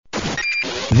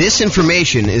This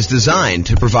information is designed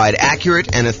to provide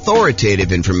accurate and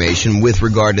authoritative information with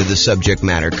regard to the subject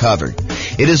matter covered.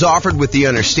 It is offered with the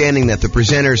understanding that the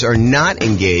presenters are not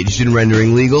engaged in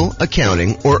rendering legal,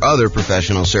 accounting, or other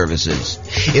professional services.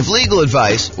 If legal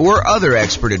advice or other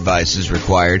expert advice is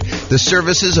required, the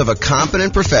services of a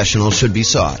competent professional should be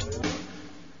sought.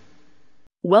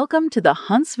 Welcome to the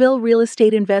Huntsville Real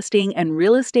Estate Investing and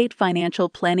Real Estate Financial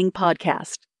Planning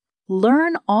Podcast.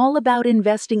 Learn all about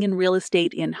investing in real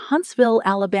estate in Huntsville,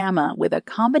 Alabama, with a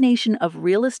combination of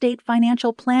real estate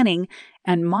financial planning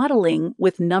and modeling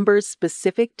with numbers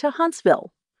specific to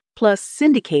Huntsville, plus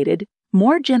syndicated,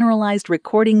 more generalized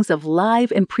recordings of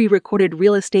live and pre-recorded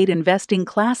real estate investing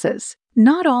classes,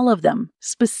 not all of them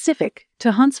specific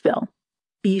to Huntsville.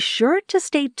 Be sure to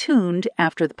stay tuned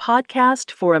after the podcast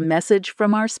for a message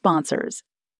from our sponsors.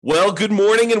 Well, good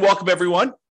morning and welcome,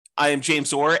 everyone. I am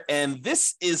James Orr, and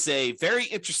this is a very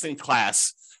interesting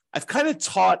class. I've kind of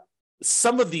taught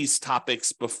some of these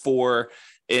topics before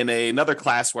in another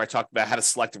class where I talked about how to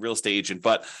select a real estate agent,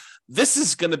 but this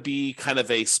is going to be kind of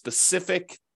a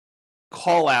specific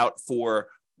call out for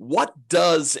what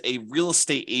does a real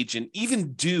estate agent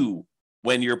even do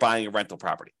when you're buying a rental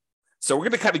property. So we're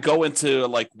going to kind of go into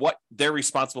like what they're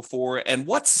responsible for and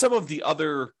what some of the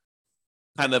other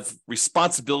kind of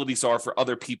responsibilities are for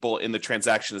other people in the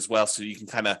transaction as well, so you can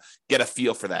kind of get a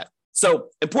feel for that. So,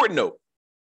 important note,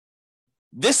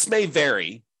 this may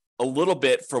vary a little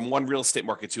bit from one real estate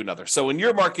market to another. So in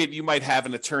your market, you might have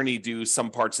an attorney do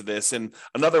some parts of this. In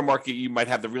another market, you might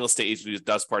have the real estate agent who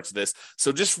does parts of this.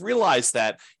 So just realize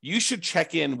that you should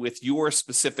check in with your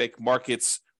specific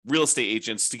market's real estate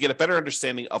agents to get a better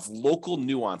understanding of local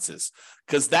nuances,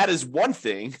 because that is one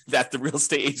thing that the real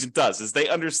estate agent does, is they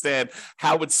understand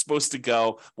how it's supposed to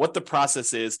go, what the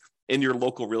process is in your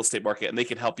local real estate market, and they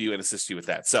can help you and assist you with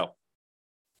that. So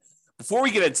before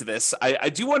we get into this, I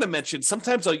do want to mention,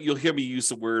 sometimes you'll hear me use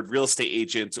the word real estate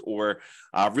agent or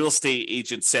real estate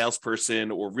agent salesperson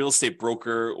or real estate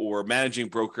broker or managing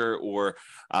broker or,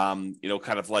 kind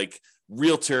of like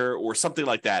realtor or something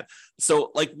like that.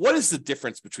 So like, what is the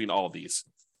difference between all of these?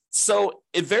 So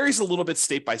it varies a little bit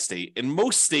state by state. In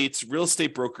most states, real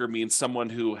estate broker means someone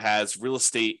who has real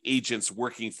estate agents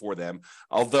working for them.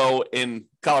 Although in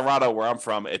Colorado, where I'm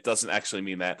from, it doesn't actually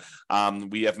mean that.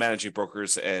 We have managing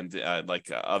brokers and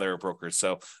other brokers.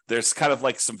 So there's kind of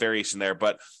like some variation there.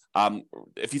 But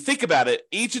if you think about it,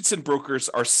 agents and brokers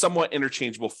are somewhat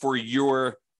interchangeable for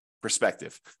your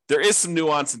perspective. There is some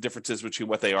nuance and differences between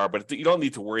what they are, but you don't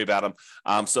need to worry about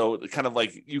them. So kind of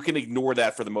like you can ignore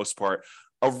that for the most part.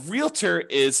 A realtor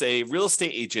is a real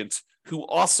estate agent who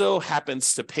also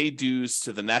happens to pay dues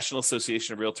to the National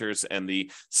Association of Realtors and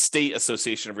the State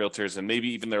Association of Realtors and maybe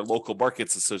even their local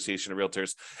markets association of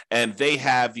realtors. And they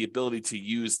have the ability to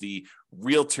use the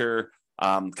realtor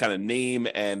kind of name,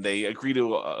 and they agree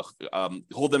to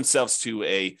hold themselves to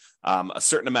a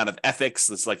certain amount of ethics.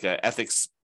 It's like an ethics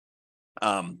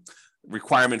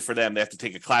requirement for them. They have to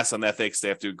take a class on ethics. They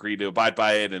have to agree to abide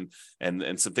by it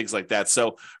and some things like that.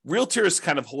 So realtors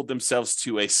kind of hold themselves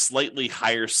to a slightly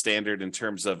higher standard in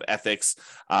terms of ethics,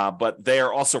 but they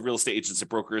are also real estate agents and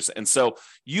brokers. And so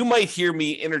you might hear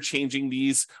me interchanging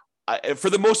these. For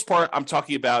the most part, I'm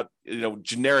talking about,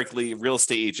 generically real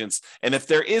estate agents. And if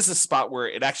there is a spot where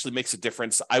it actually makes a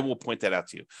difference, I will point that out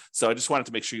to you. So I just wanted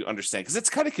to make sure you understand, because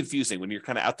it's kind of confusing when you're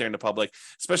kind of out there in the public,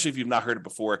 especially if you've not heard it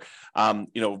before.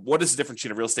 What is the difference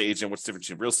between a real estate agent? What's the difference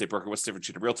between a real estate broker? What's the difference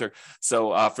between a realtor?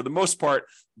 So for the most part,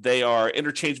 they are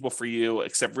interchangeable for you,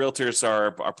 except realtors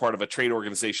are part of a trade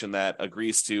organization that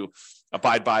agrees to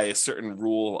abide by a certain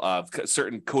rule, a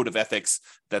certain code of ethics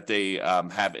that they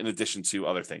have in addition to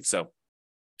other things. So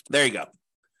there you go.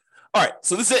 All right,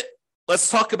 so this is it. Let's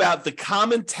talk about the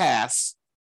common tasks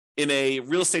in a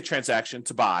real estate transaction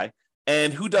to buy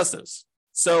and who does those.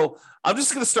 So I'm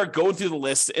just going to start going through the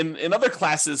list. In other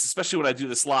classes, especially when I do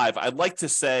this live, I'd like to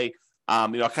say,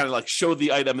 kind of like show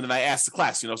the item and then I ask the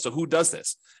class, so who does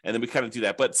this? And then we kind of do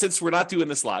that. But since we're not doing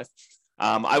this live,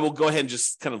 I will go ahead and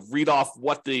just kind of read off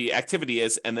what the activity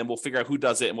is, and then we'll figure out who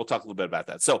does it, and we'll talk a little bit about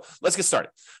that. So let's get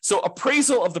started. So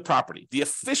appraisal of the property, the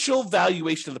official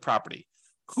valuation of the property.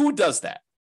 Who does that?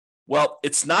 Well,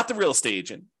 it's not the real estate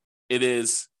agent. It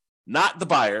is not the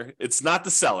buyer. It's not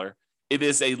the seller. It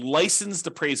is a licensed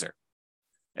appraiser.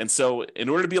 And so in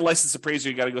order to be a licensed appraiser,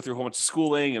 you got to go through a whole bunch of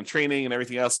schooling and training and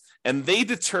everything else. And they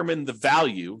determine the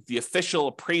value, the official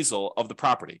appraisal of the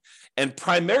property. And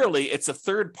primarily, it's a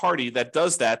third party that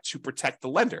does that to protect the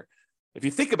lender. If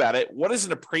you think about it, what is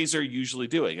an appraiser usually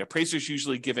doing? An appraiser is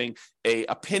usually giving an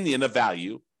opinion of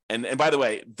value, And by the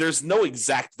way, there's no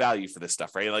exact value for this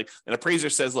stuff, right? Like an appraiser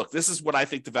says, look, this is what I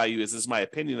think the value is. This is my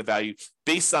opinion of value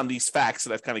based on these facts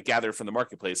that I've kind of gathered from the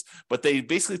marketplace. But they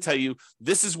basically tell you,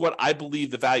 this is what I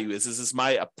believe the value is. This is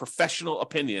my professional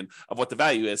opinion of what the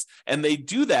value is. And they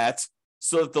do that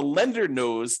so that the lender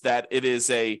knows that it is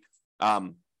a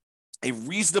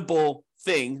reasonable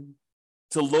thing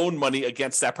to loan money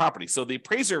against that property. So the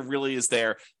appraiser really is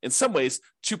there in some ways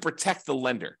to protect the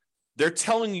lender. They're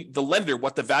telling the lender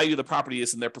what the value of the property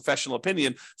is in their professional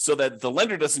opinion, so that the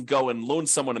lender doesn't go and loan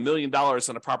someone $1 million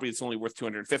on a property that's only worth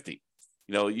 $250,000.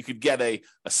 You could get a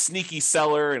sneaky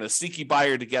seller and a sneaky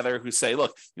buyer together who say,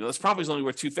 look, this property is only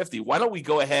worth $250,000. Why don't we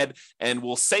go ahead and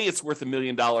we'll say it's worth $1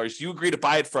 million. You agree to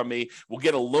buy it from me. We'll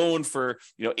get a loan for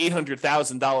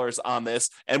 $800,000 on this,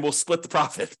 and we'll split the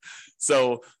profit.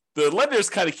 So the lender is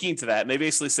kind of keen to that. And they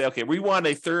basically say, okay, we want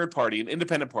a third party, an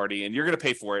independent party, and you're going to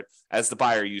pay for it as the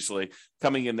buyer, usually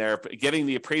coming in there, getting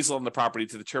the appraisal on the property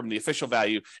to determine the official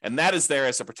value. And that is there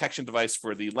as a protection device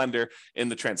for the lender in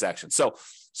the transaction. So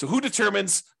who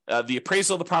determines the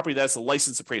appraisal of the property? That's a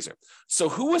licensed appraiser. So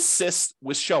who assists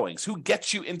with showings? Who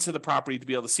gets you into the property to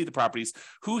be able to see the properties?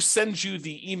 Who sends you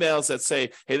the emails that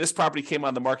say, hey, this property came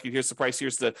on the market. Here's the price.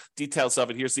 Here's the details of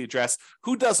it. Here's the address.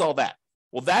 Who does all that?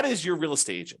 Well, that is your real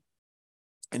estate agent.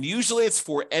 And usually it's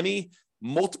for any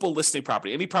multiple listing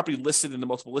property, any property listed in the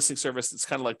multiple listing service. It's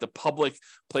kind of like the public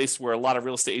place where a lot of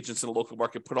real estate agents in the local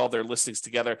market put all their listings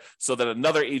together so that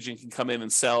another agent can come in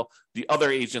and sell the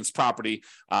other agent's property.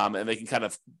 And they can kind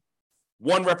of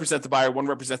one represent the buyer, one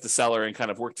represent the seller, and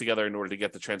kind of work together in order to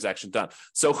get the transaction done.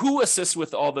 So who assists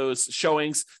with all those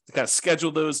showings to kind of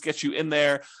schedule those, get you in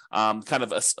there,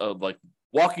 like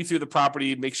walk you through the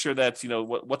property, make sure that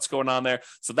what's going on there.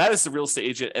 So that is the real estate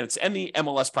agent, and it's any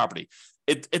MLS property.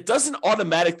 It doesn't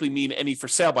automatically mean any for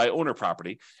sale by owner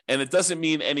property, and it doesn't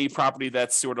mean any property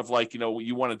that's sort of like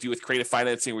you want to do with creative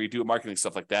financing where you do marketing,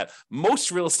 stuff like that.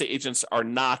 Most real estate agents are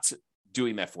not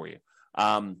doing that for you.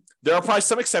 There are probably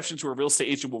some exceptions where a real estate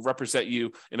agent will represent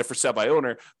you in a for sale by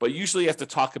owner, but usually you have to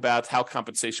talk about how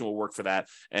compensation will work for that,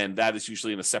 and that is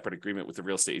usually in a separate agreement with the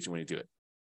real estate agent when you do it.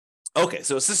 Okay,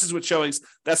 so this is with showings.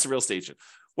 That's the real estate agent.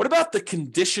 What about the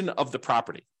condition of the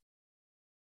property?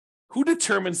 Who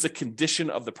determines the condition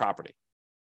of the property?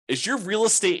 Is your real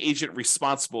estate agent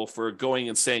responsible for going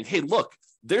and saying, hey, look,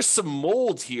 there's some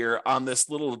mold here on this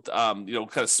little, kind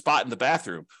of spot in the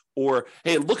bathroom? Or,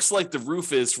 hey, it looks like the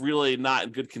roof is really not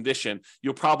in good condition.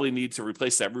 You'll probably need to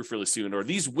replace that roof really soon. Or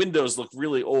these windows look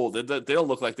really old. They don't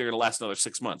look like they're going to last another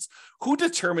 6 months. Who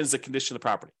determines the condition of the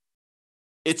property?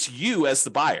 It's you as the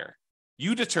buyer.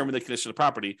 You determine the condition of the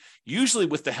property, usually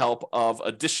with the help of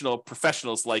additional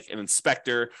professionals like an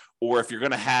inspector, or if you're going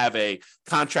to have a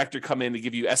contractor come in to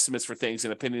give you estimates for things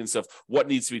and opinions of what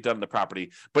needs to be done in the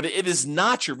property. But it is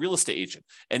not your real estate agent,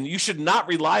 and you should not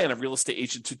rely on a real estate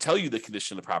agent to tell you the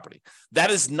condition of the property.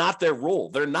 That is not their role.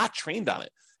 They're not trained on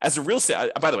it. As a real estate,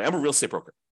 by the way, I'm a real estate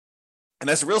broker. And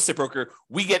as a real estate broker,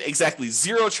 we get exactly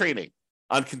zero training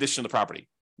on condition of the property.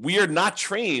 We are not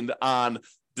trained on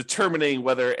determining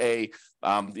whether a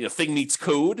thing meets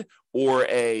code or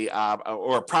a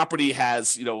property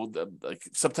has like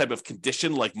some type of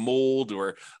condition like mold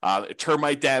or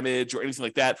termite damage or anything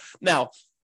like that. Now,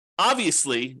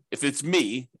 obviously, if it's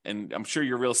me, and I'm sure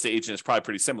your real estate agent is probably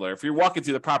pretty similar, if you're walking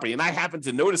through the property and I happen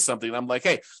to notice something, and I'm like,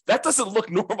 hey, that doesn't look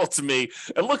normal to me.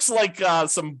 It looks like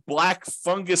some black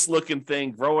fungus looking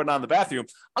thing growing on the bathroom.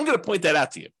 I'm going to point that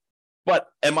out to you. But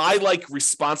am I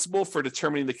responsible for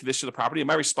determining the condition of the property? Am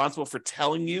I responsible for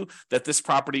telling you that this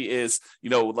property is,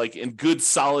 in good,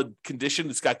 solid condition?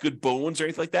 It's got good bones or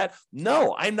anything like that?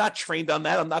 No, I'm not trained on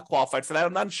that. I'm not qualified for that.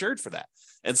 I'm not insured for that.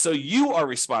 And so you are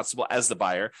responsible as the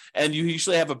buyer, and you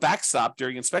usually have a backstop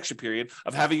during inspection period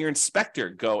of having your inspector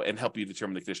go and help you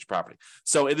determine the condition of the property.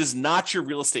 So it is not your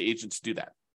real estate agent to do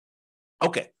that.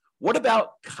 Okay, what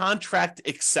about contract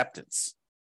acceptance?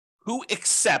 Who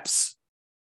accepts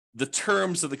the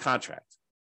terms of the contract?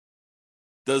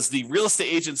 Does the real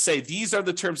estate agent say, these are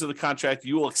the terms of the contract,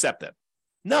 you will accept them?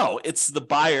 No, it's the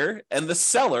buyer and the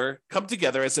seller come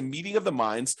together as a meeting of the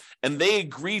minds, and they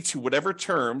agree to whatever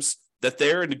terms that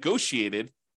they're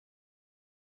negotiated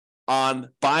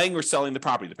on buying or selling the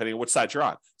property, depending on which side you're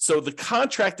on. So the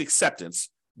contract acceptance,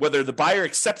 whether the buyer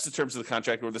accepts the terms of the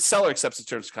contract or the seller accepts the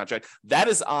terms of the contract, that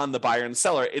is on the buyer and the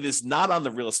seller. It is not on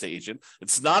the real estate agent.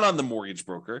 It's not on the mortgage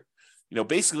broker.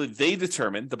 Basically they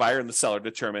determine, the buyer and the seller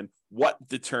determine what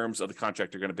the terms of the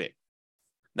contract are going to be.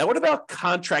 Now, what about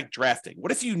contract drafting?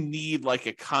 What if you need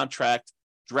a contract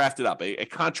drafted up, a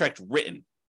contract written,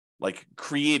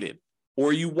 created,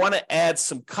 or you want to add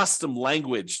some custom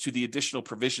language to the additional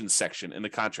provisions section in the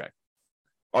contract?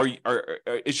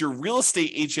 Is your real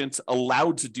estate agent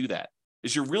allowed to do that?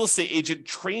 Is your real estate agent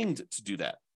trained to do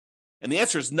that? And the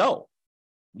answer is no.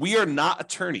 We are not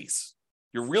attorneys.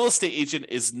 Your real estate agent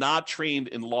is not trained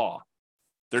in law.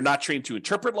 They're not trained to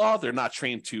interpret law. They're not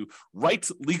trained to write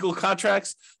legal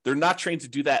contracts. They're not trained to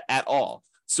do that at all.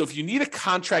 So if you need a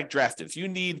contract drafted, if you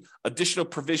need additional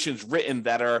provisions written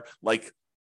that are like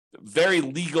very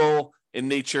legal in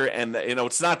nature, and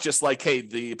it's not just like, hey,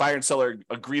 the buyer and seller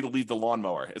agree to leave the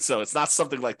lawnmower. So it's not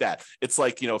something like that. It's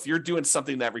like, if you're doing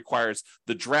something that requires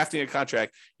the drafting of a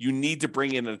contract, you need to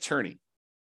bring in an attorney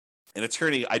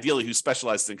ideally who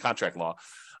specializes in contract law,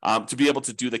 to be able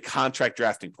to do the contract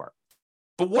drafting part.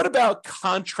 But what about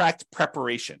contract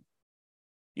preparation?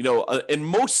 In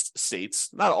most states,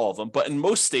 not all of them, but in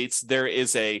most states, there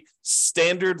is a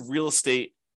standard real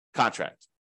estate contract.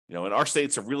 In our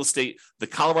states, the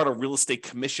Colorado Real Estate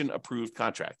Commission approved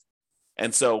contract.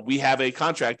 And so we have a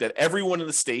contract that everyone in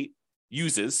the state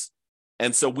uses.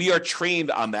 And so we are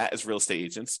trained on that as real estate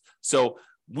agents. So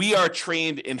we are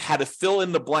trained in how to fill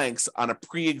in the blanks on a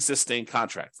pre-existing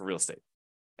contract for real estate.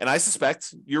 And I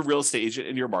suspect your real estate agent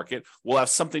in your market will have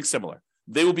something similar.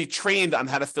 They will be trained on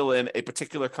how to fill in a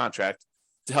particular contract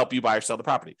to help you buy or sell the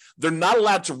property. They're not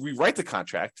allowed to rewrite the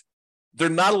contract. They're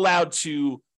not allowed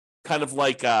to kind of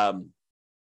like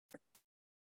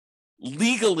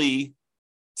legally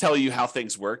tell you how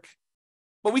things work.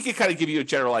 But we can kind of give you a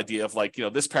general idea of like,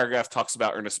 this paragraph talks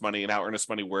about earnest money and how earnest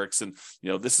money works. And,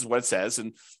 this is what it says.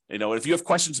 And, if you have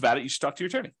questions about it, you should talk to your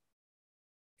attorney.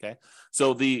 Okay.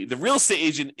 So the real estate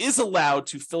agent is allowed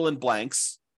to fill in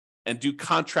blanks and do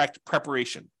contract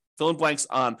preparation, fill in blanks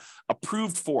on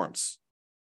approved forms.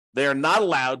 They are not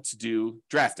allowed to do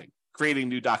drafting, creating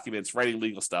new documents, writing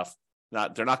legal stuff.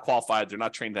 They're not qualified. They're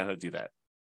not trained on how to do that.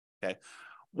 Okay.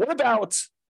 What about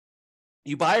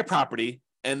you buy a property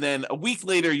and then a week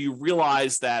later you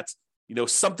realize that,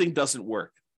 something doesn't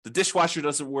work. The dishwasher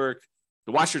doesn't work.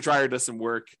 The washer dryer doesn't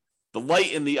work. The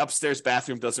light in the upstairs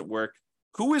bathroom doesn't work.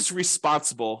 Who is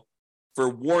responsible for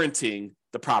warranting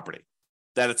the property?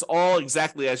 That it's all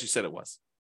exactly as you said it was.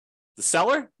 The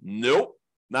seller? Nope,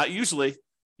 not usually.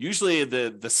 Usually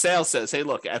the sale says, hey,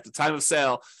 look, at the time of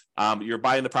sale, you're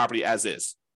buying the property as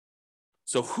is.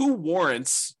 So who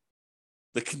warrants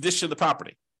the condition of the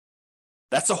property?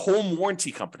 That's a home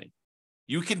warranty company.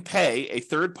 You can pay a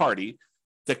third party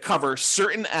to cover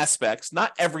certain aspects,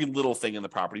 not every little thing in the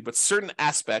property, but certain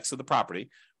aspects of the property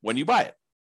when you buy it.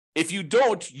 If you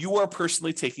don't, you are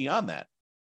personally taking on that.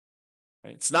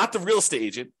 Right? It's not the real estate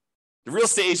agent. The real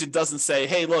estate agent doesn't say,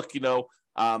 hey, look,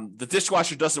 the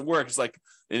dishwasher doesn't work. It's like,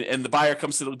 and the buyer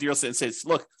comes to the dealer and says,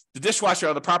 look, the dishwasher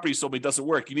on the property you sold me doesn't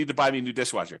work. You need to buy me a new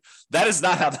dishwasher. That is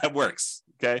not how that works.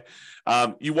 Okay.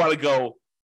 You want to go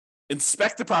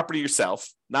inspect the property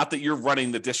yourself. Not that you're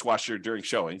running the dishwasher during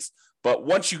showings, but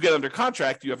once you get under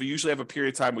contract, you usually have a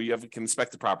period of time where you can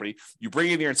inspect the property. You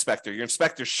bring in your inspector. Your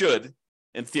inspector should,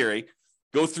 in theory,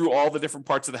 go through all the different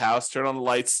parts of the house, turn on the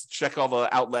lights, check all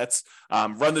the outlets,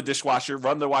 run the dishwasher,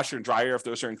 run the washer and dryer if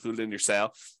those are included in your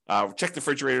sale, check the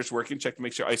refrigerator's working, check to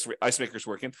make sure ice maker's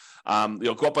working,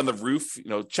 go up on the roof,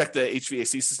 check the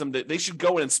HVAC system. They should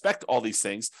go and inspect all these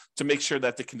things to make sure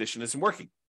that the condition isn't working.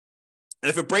 And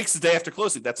if it breaks the day after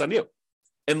closing, that's on you,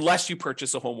 unless you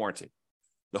purchase a home warranty.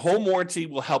 The home warranty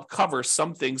will help cover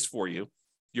some things for you.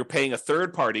 You're paying a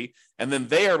third party, and then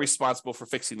they are responsible for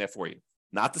fixing that for you.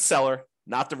 Not the seller,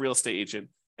 not the real estate agent,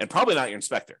 and probably not your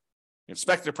inspector. Your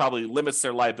inspector probably limits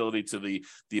their liability to the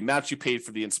amount you paid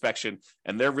for the inspection,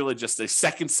 and they're really just a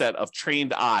second set of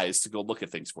trained eyes to go look at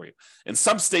things for you. In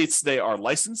some states, they are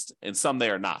licensed, and some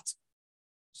they are not.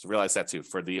 So realize that too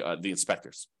for the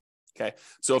inspectors. Okay,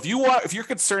 so if you're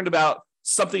concerned about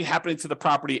something happening to the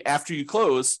property after you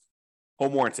close,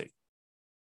 home warranty.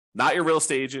 Not your real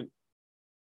estate agent,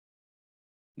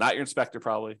 not your inspector,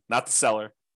 probably not the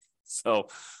seller. So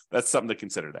that's something to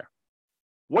consider there.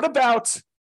 What about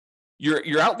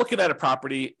you're out looking at a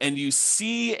property and you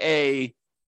see a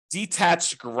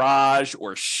detached garage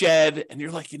or shed, and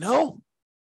you're like, the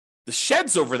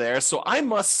shed's over there, so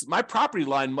my property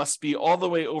line must be all the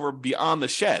way over beyond the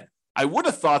shed. I would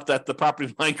have thought that the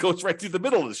property line goes right through the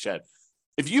middle of the shed.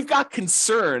 If you've got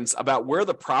concerns about where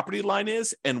the property line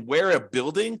is and where a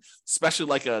building, especially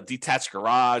like a detached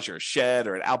garage or a shed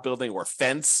or an outbuilding or a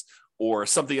fence or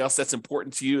something else that's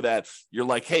important to you, that you're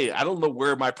like, hey, I don't know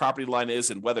where my property line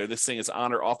is and whether this thing is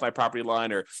on or off my property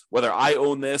line, or whether I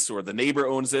own this or the neighbor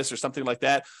owns this or something like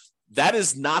that, that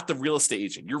is not the real estate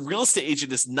agent. Your real estate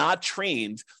agent is not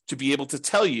trained to be able to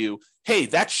tell you, hey,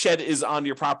 that shed is on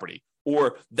your property,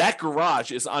 or that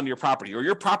garage is on your property, or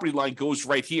your property line goes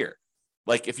right here.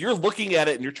 Like if you're looking at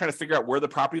it and you're trying to figure out where the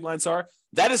property lines are,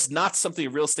 that is not something a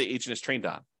real estate agent is trained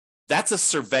on. That's a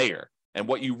surveyor. And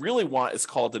what you really want is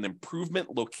called an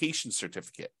improvement location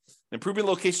certificate. An improvement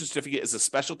location certificate is a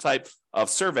special type of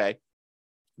survey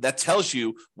that tells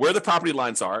you where the property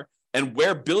lines are and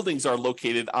where buildings are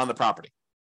located on the property.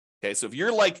 Okay, so if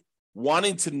you're like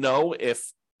wanting to know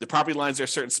if the property lines are a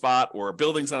certain spot or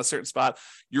buildings on a certain spot,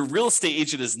 your real estate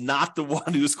agent is not the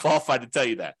one who's qualified to tell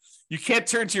you that. You can't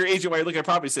turn to your agent while you're looking at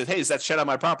property and say, hey, is that shed on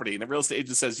my property? And the real estate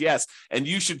agent says yes, and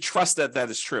you should trust that that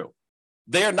is true.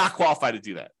 They are not qualified to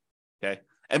do that. Okay.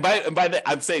 And by that,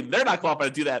 I'm saying they're not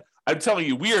qualified to do that. I'm telling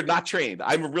you, we are not trained.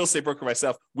 I'm a real estate broker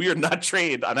myself. We are not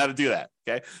trained on how to do that.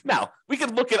 Okay. Now, we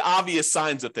can look at obvious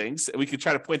signs of things and we can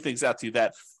try to point things out to you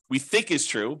that we think is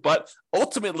true, but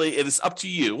ultimately it is up to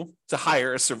you to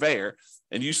hire a surveyor.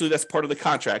 And usually that's part of the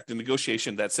contract, the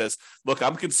negotiation that says, look,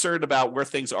 I'm concerned about where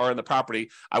things are in the property.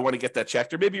 I want to get that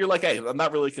checked. Or maybe you're like, hey, I'm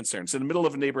not really concerned. It's in the middle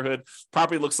of a neighborhood.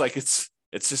 Property looks like it's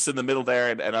just in the middle there.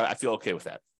 And I feel okay with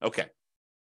that. Okay.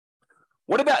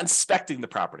 What about inspecting the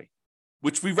property,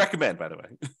 which we recommend, by the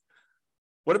way?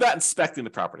 What about inspecting the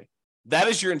property? That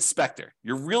is your inspector.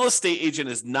 Your real estate agent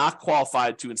is not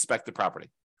qualified to inspect the property.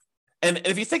 And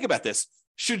if you think about this,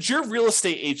 should your real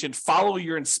estate agent follow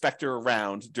your inspector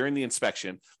around during the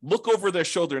inspection, look over their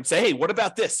shoulder and say, hey, what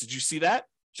about this? Did you see that?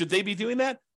 Should they be doing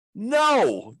that?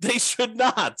 No, they should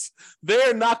not.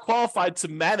 They're not qualified to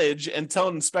manage and tell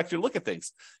an inspector to look at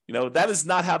things. You know, that is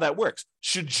not how that works.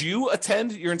 Should you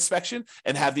attend your inspection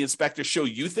and have the inspector show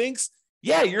you things?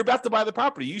 Yeah, you're about to buy the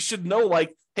property. You should know,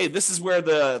 like, hey, this is where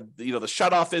the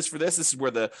shutoff is for this. This is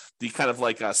where the kind of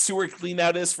like sewer clean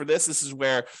out is for this. This is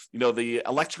where, the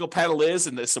electrical panel is,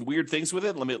 and there's some weird things with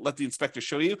it. Let the inspector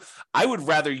show you. I would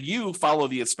rather you follow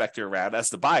the inspector around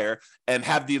as the buyer and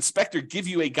have the inspector give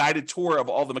you a guided tour of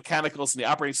all the mechanicals and the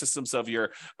operating systems of your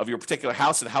particular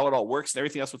house and how it all works and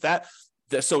everything else with that.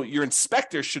 So your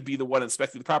inspector should be the one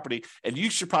inspecting the property, and you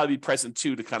should probably be present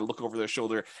too to kind of look over their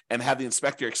shoulder and have the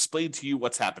inspector explain to you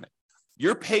what's happening.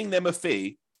 You're paying them a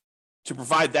fee to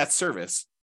provide that service.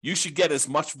 You should get as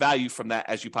much value from that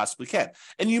as you possibly can.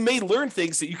 And you may learn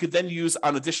things that you could then use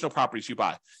on additional properties you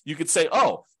buy. You could say,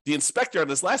 oh, the inspector on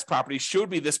this last property showed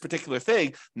me this particular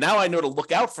thing. Now I know to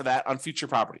look out for that on future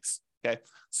properties. Okay.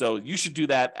 So you should do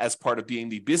that as part of being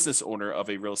the business owner of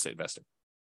a real estate investor.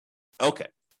 Okay.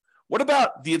 What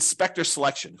about the inspector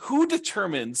selection? Who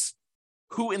determines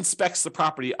who inspects the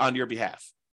property on your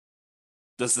behalf?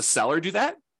 Does the seller do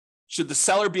that? Should the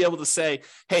seller be able to say,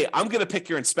 hey, I'm going to pick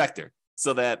your inspector,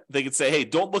 so that they can say, hey,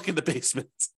 don't look in the basement?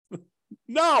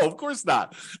 No, of course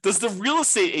not. Does the real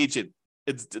estate agent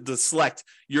select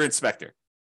your inspector?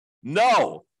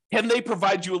 No. Can they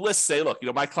provide you a list? Say, look,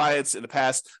 my clients in the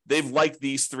past, they've liked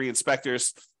these 3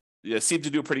 inspectors, seem to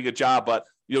do a pretty good job, but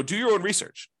do your own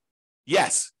research.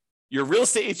 Yes. Your real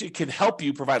estate agent can help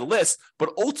you provide a list,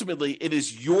 but ultimately it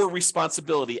is your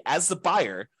responsibility as the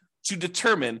buyer to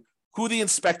determine who the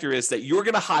inspector is that you're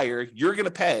going to hire, you're going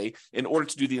to pay in order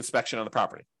to do the inspection on the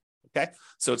property. Okay.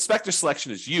 So inspector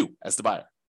selection is you as the buyer.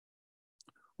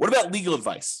 What about legal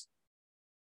advice?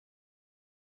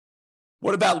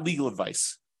 What about legal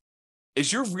advice?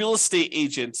 Is your real estate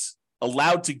agent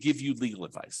allowed to give you legal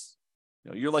advice?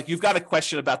 You're like, you've got a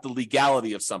question about the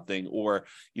legality of something, or,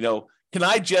 can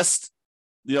I just,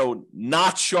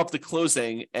 not show up to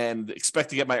closing and expect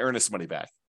to get my earnest money back?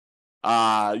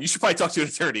 You should probably talk to an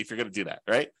attorney if you're going to do that,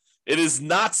 right? It is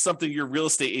not something your real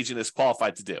estate agent is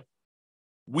qualified to do.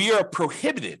 We are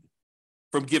prohibited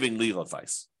from giving legal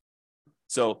advice.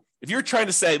 So if you're trying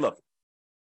to say, look,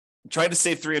 I'm trying to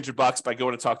save $300 by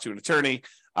going to talk to an attorney,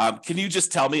 can you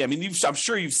just tell me? I mean, I'm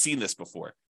sure you've seen this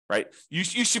before, right? You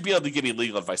should be able to give me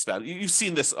legal advice about it. You've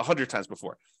seen this 100 times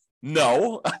before.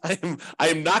 No, I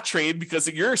am not trained, because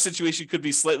your situation could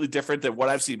be slightly different than what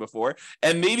I've seen before.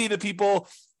 And maybe the people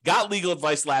got legal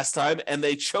advice last time and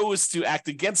they chose to act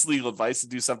against legal advice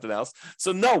and do something else.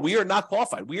 So no, we are not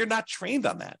qualified. We are not trained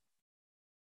on that.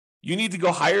 You need to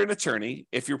go hire an attorney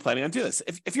if you're planning on doing this.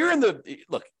 If you're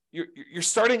you're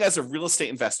starting as a real estate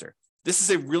investor. This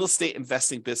is a real estate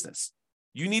investing business.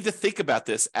 You need to think about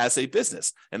this as a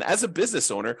business. And as a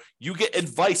business owner, you get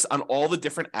advice on all the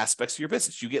different aspects of your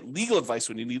business. You get legal advice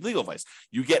when you need legal advice.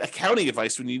 You get accounting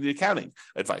advice when you need accounting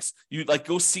advice. You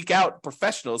go seek out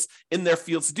professionals in their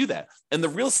fields to do that. And the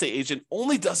real estate agent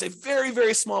only does a very,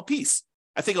 very small piece.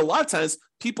 I think a lot of times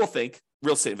people think,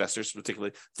 real estate investors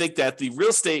particularly, think that the real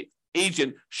estate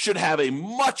agent should have a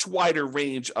much wider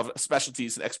range of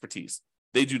specialties and expertise.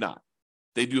 They do not.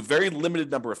 They do a very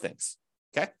limited number of things.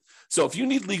 Okay. So if you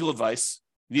need legal advice,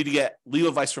 you need to get legal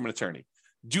advice from an attorney.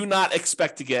 do not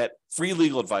expect to get free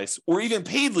legal advice or even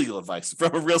paid legal advice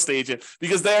from a real estate agent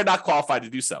because they are not qualified to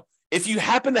do so. If you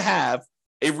happen to have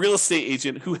a real estate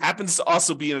agent who happens to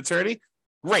also be an attorney,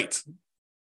 great.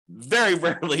 Very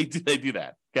rarely do they do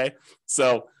that, okay?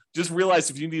 So just realize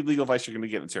if you need legal advice, you're going to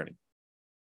get an attorney.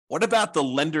 What about the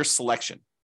lender selection?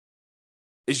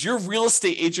 Is your real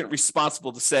estate agent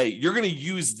responsible to say, you're going to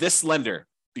use this lender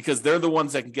because they're the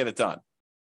ones that can get it done?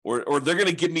 Or they're going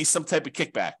to give me some type of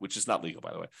kickback, which is not legal,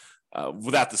 by the way,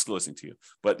 without disclosing to you.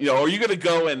 But, are you going to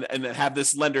go and have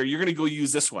this lender, you're going to go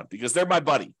use this one because they're my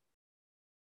buddy?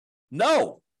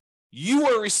 No, you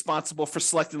are responsible for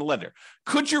selecting the lender.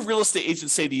 Could your real estate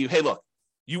agent say to you, hey, look,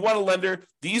 you want a lender?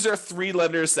 These are 3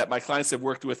 lenders that my clients have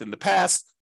worked with in the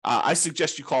past. I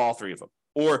suggest you call all 3 of them.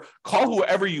 Or call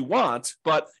whoever you want,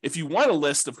 but if you want a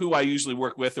list of who I usually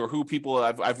work with or who people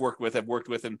I've worked with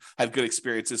and had good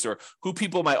experiences, or who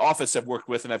people in my office have worked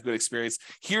with and have good experience,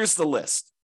 here's the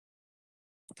list.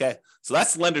 Okay, so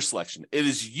that's lender selection. It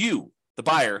is you, the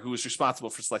buyer, who is responsible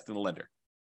for selecting the lender.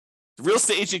 The real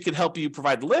estate agent can help you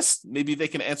provide the list. Maybe they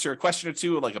can answer a question or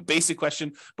two, like a basic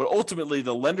question, but ultimately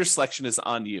the lender selection is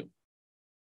on you.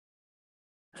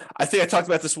 I think I talked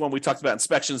about this when we talked about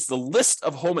inspections, the list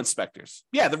of home inspectors.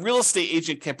 Yeah, the real estate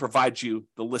agent can provide you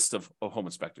the list of home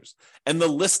inspectors and the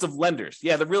list of lenders.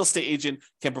 Yeah, the real estate agent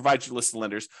can provide you the list of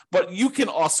lenders, but you can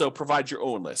also provide your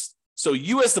own list. So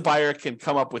you as the buyer can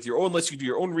come up with your own list. You do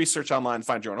your own research online,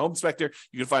 find your own home inspector.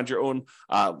 You can find your own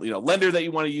lender that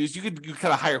you want to use. You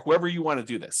kind of hire whoever you want to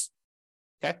do this.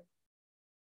 Okay.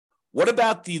 What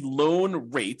about the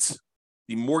loan rate,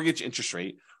 the mortgage interest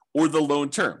rate, or the loan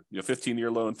term,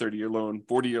 15-year loan, 30-year loan,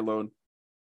 40-year loan?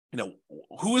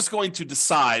 Who is going to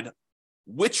decide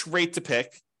which rate to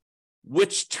pick,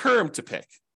 which term to pick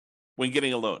when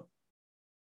getting a loan?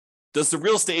 Does the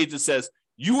real estate agent says,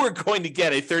 you are going to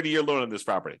get a 30-year loan on this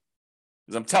property?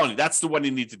 Because I'm telling you, that's the one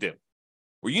you need to do.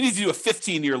 Or you need to do a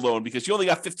 15-year loan because you only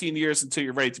got 15 years until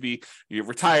you're ready to be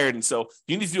retired. And so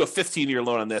you need to do a 15-year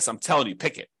loan on this. I'm telling you,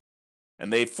 pick it.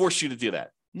 And they force you to do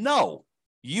that. No,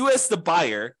 you as the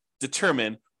buyer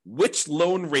determine which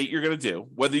loan rate you're going to do,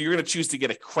 whether you're going to choose to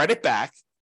get a credit back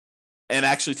and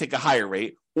actually take a higher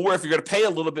rate, or if you're going to pay a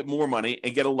little bit more money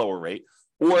and get a lower rate,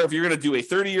 or if you're going to do a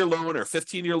 30-year loan or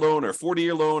 15-year loan or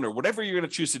 40-year loan or whatever you're going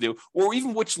to choose to do, or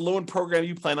even which loan program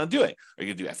you plan on doing. Are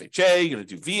you going to do FHA? You're going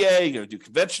to do VA? You're going to do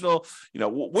conventional?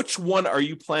 Which one are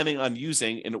you planning on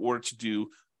using in order to do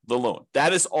the loan?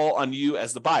 That is all on you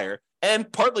as the buyer,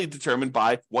 and partly determined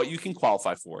by what you can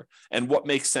qualify for and what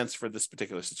makes sense for this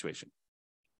particular situation.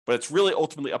 But it's really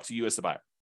ultimately up to you as the buyer.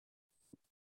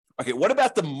 Okay, what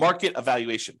about the market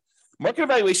evaluation? Market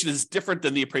evaluation is different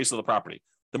than the appraisal of the property.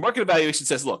 The market evaluation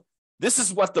says, look, this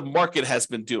is what the market has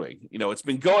been doing. It's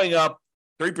been going up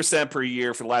 3% per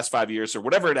year for the last 5 years or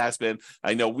whatever it has been.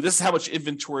 I know this is how much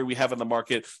inventory we have in the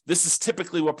market. This is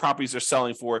typically what properties are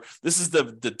selling for. This is the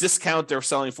discount they're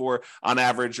selling for on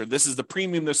average, or this is the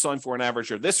premium they're selling for on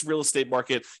average, or this real estate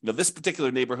market, this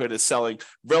particular neighborhood is selling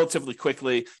relatively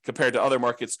quickly compared to other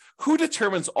markets. Who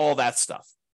determines all that stuff?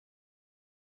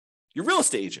 Your real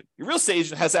estate agent. Your real estate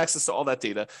agent has access to all that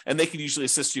data, and they can usually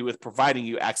assist you with providing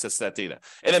you access to that data.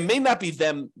 And it may not be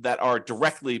them that are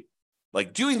directly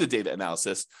doing the data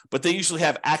analysis, but they usually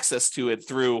have access to it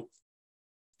through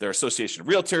their association of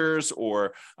realtors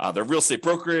or their real estate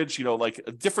brokerage.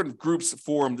 Different groups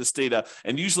form this data,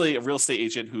 and usually a real estate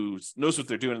agent who knows what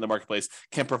they're doing in the marketplace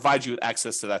can provide you with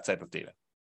access to that type of data.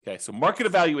 Okay, so market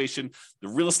evaluation, the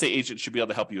real estate agent should be able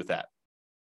to help you with that.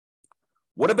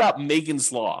 What about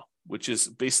Megan's Law, which is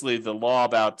basically the law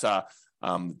about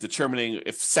determining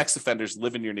if sex offenders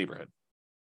live in your neighborhood?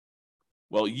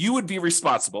 Well, you would be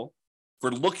responsible for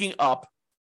looking up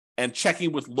and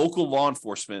checking with local law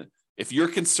enforcement if you're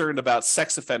concerned about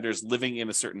sex offenders living in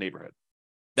a certain neighborhood.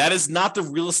 That is not the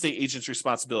real estate agent's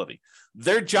responsibility.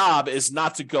 Their job is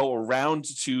not to go around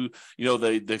to,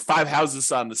 the 5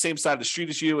 houses on the same side of the street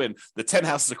as you and the 10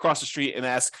 houses across the street and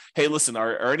ask, hey, listen,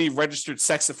 are any registered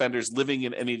sex offenders living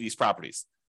in any of these properties?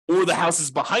 Or the houses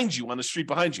behind you, on the street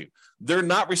behind you. They're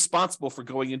not responsible for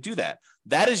going and do that.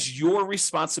 That is your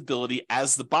responsibility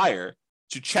as the buyer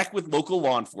to check with local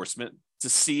law enforcement to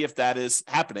see if that is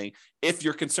happening, if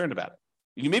you're concerned about it.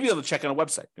 You may be able to check on a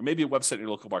website. There may be a website in your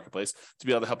local marketplace to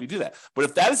be able to help you do that. But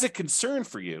if that is a concern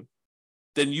for you,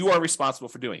 then you are responsible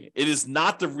for doing it. It is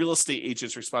not the real estate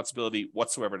agent's responsibility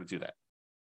whatsoever to do that.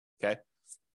 Okay?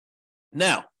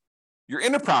 Now, you're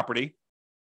in a property,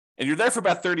 and you're there for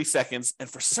about 30 seconds, and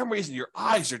for some reason, your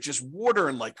eyes are just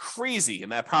watering like crazy in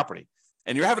that property.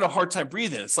 and you're having a hard time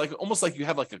breathing. It's like almost like you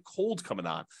have like a cold coming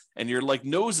on, and your like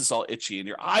nose is all itchy and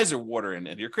your eyes are watering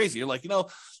and you're crazy. You're like,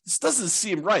 this doesn't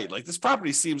seem right. Like this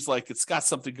property seems like it's got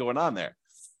something going on there.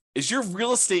 Is your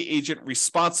real estate agent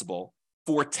responsible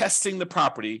for testing the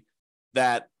property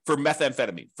for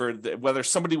methamphetamine, whether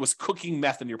somebody was cooking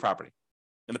meth in your property,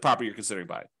 in the property you're considering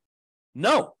buying?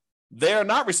 No, they are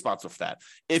not responsible for that.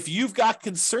 If you've got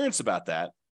concerns about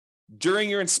that during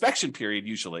your inspection period,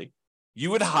 usually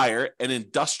you would hire an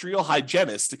industrial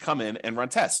hygienist to come in and run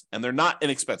tests, and they're not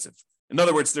inexpensive. In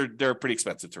other words, they're pretty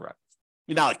expensive to run. I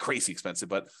mean, not like crazy expensive,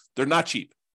 but they're not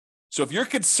cheap. So if you're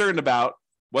concerned about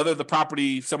whether the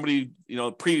property, somebody,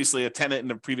 previously a tenant in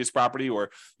the previous property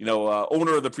or,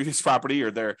 owner of the previous property or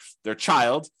their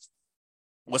child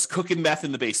was cooking meth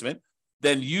in the basement,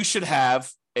 then you should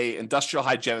have an industrial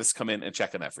hygienist come in and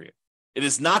check on that for you. It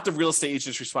is not the real estate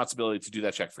agent's responsibility to do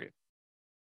that check for you.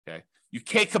 Okay. You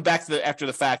can't come back after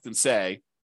the fact and say,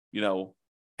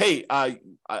 hey,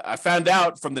 I found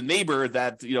out from the neighbor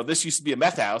that, this used to be a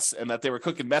meth house and that they were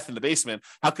cooking meth in the basement.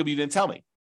 How come you didn't tell me?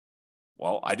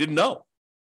 Well, I didn't know.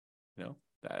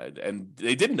 And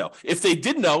they didn't know. If they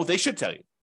did know, they should tell you,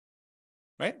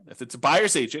 right? If it's a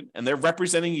buyer's agent and they're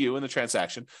representing you in the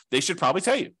transaction, they should probably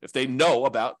tell you if they know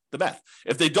about the meth.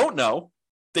 If they don't know,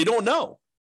 they don't know.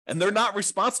 And they're not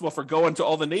responsible for going to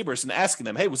all the neighbors and asking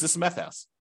them, hey, was this a meth house?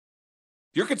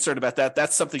 If you're concerned about that,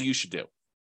 that's something you should do.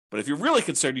 But if you're really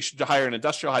concerned, you should hire an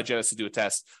industrial hygienist to do a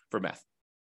test for meth.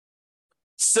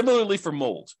 Similarly for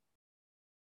mold.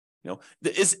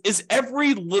 Is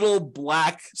every little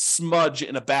black smudge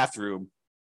in a bathroom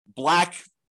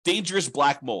dangerous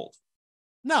black mold?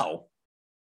 No.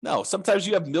 Sometimes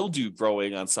you have mildew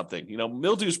growing on something.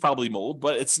 Mildew is probably mold,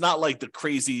 but it's not like the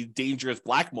crazy dangerous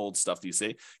black mold stuff you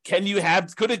see. Could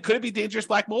it be dangerous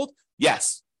black mold?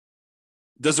 Yes.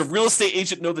 Does a real estate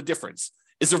agent know the difference?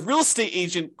 Is a real estate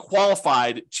agent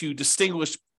qualified to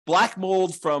distinguish black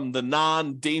mold from the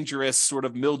non-dangerous sort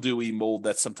of mildewy mold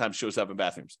that sometimes shows up in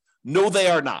bathrooms? No, they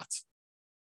are not.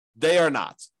 They are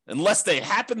not. Unless they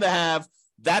happen to have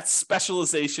that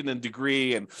specialization and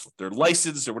degree and they're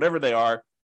licensed or whatever they are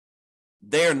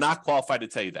not qualified to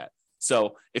tell you that.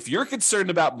 So if you're concerned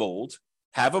about mold,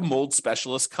 have a mold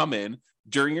specialist come in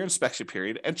during your inspection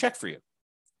period and check for you.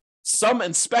 Some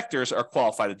inspectors are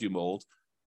qualified to do mold.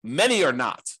 Many are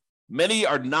not. Many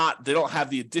are not. They don't have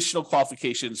the additional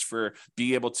qualifications for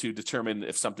being able to determine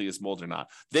if something is mold or not.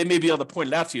 They may be able to point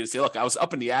it out to you and say, look, I was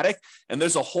up in the attic and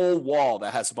there's a whole wall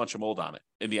that has a bunch of mold on it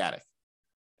in the attic.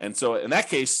 And so in that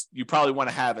case, you probably want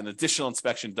to have an additional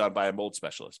inspection done by a mold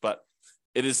specialist. But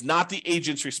it is not the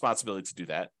agent's responsibility to do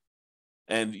that.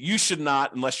 And you should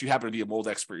not, unless you happen to be a mold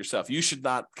expert yourself, you should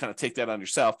not kind of take that on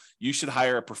yourself. You should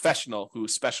hire a professional who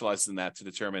specializes in that to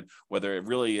determine whether it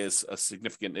really is a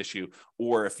significant issue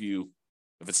or if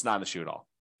it's not an issue at all.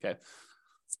 Okay.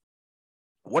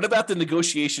 What about the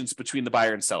negotiations between the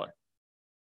buyer and seller?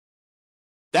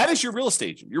 That is your real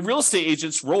estate agent. Your real estate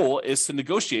agent's role is to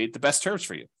negotiate the best terms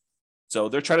for you. So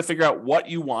they're trying to figure out what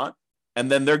you want, and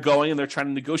then they're going and they're trying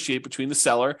to negotiate between the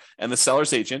seller and the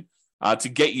seller's agent to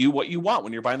get you what you want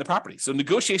when you're buying the property. So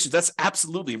negotiations, that's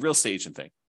absolutely a real estate agent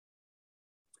thing.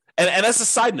 And as a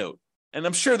side note, and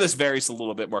I'm sure this varies a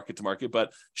little bit market to market,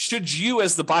 but should you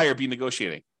as the buyer be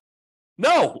negotiating?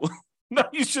 No, no,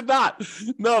 you should not.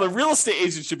 No, the real estate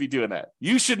agent should be doing that.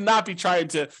 You should not be trying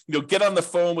to get on the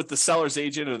phone with the seller's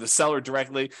agent or the seller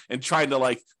directly and trying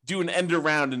to do an end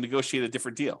around and negotiate a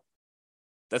different deal.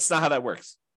 That's not how that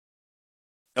works.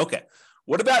 Okay,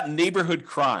 what about neighborhood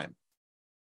crime?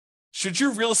 Should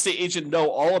your real estate agent know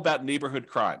all about neighborhood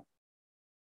crime?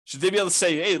 Should they be able to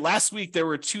say, hey, last week there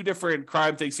were 2 different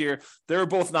crime things here. They were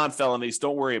both non-felonies.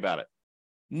 Don't worry about it.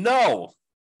 No,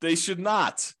 they should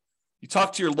not. You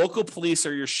talk to your local police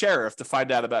or your sheriff to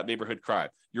find out about neighborhood crime.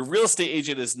 Your real estate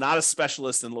agent is not a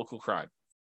specialist in local crime.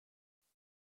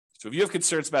 So if you have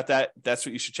concerns about that, that's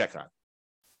what you should check on.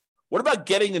 What about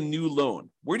getting a new loan?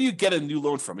 Where do you get a new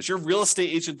loan from? Is your real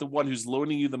estate agent the one who's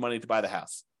loaning you the money to buy the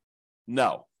house? No,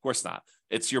 of course not.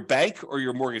 It's your bank or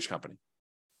your mortgage company.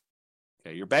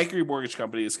 Okay, your bank or your mortgage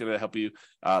company is going to help you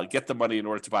get the money in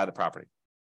order to buy the property.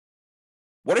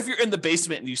 What if you're in the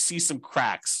basement and you see some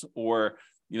cracks or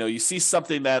you see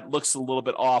something that looks a little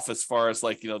bit off as far as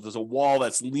there's a wall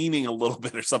that's leaning a little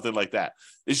bit or something like that?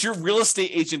 Is your real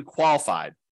estate agent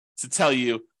qualified to tell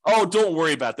you, oh, don't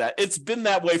worry about that. It's been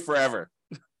that way forever?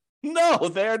 No,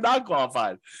 they are not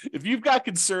qualified. If you've got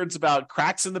concerns about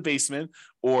cracks in the basement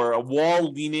or a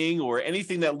wall leaning or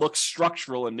anything that looks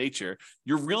structural in nature,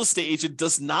 your real estate agent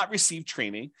does not receive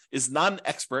training, is not an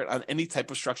expert on any type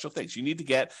of structural things. You need to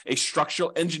get a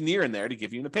structural engineer in there to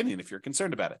give you an opinion if you're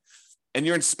concerned about it. And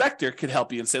your inspector could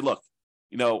help you and say, look,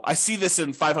 I see this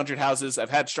in 500 houses. I've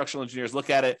had structural engineers look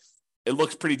at it. It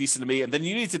looks pretty decent to me. And then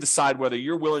you need to decide whether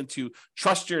you're willing to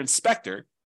trust your inspector,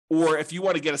 or if you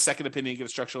want to get a second opinion, get a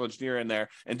structural engineer in there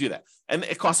and do that. And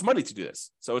it costs money to do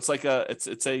this. So it's like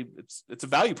it's a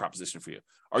value proposition for you.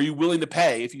 Are you willing to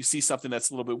pay if you see something that's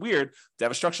a little bit weird to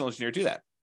have a structural engineer do that?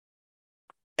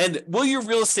 And will your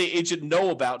real estate agent know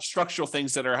about structural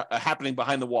things that are happening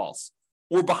behind the walls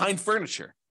or behind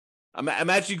furniture?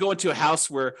 Imagine you go into a house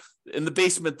where in the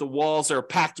basement, the walls are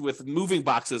packed with moving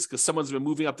boxes because someone's been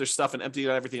moving up their stuff and emptying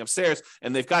out everything upstairs,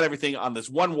 and they've got everything on this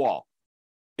one wall.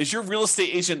 Is your real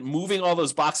estate agent moving all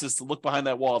those boxes to look behind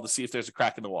that wall to see if there's a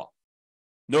crack in the wall?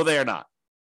 No, they are not.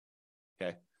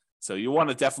 Okay. So you want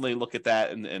to definitely look at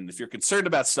that. And if you're concerned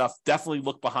about stuff, definitely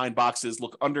look behind boxes,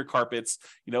 look under carpets,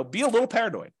 be a little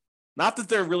paranoid. Not that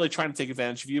they're really trying to take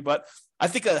advantage of you, but I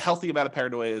think a healthy amount of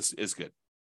paranoia is good.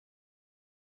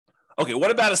 Okay,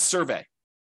 what about a survey?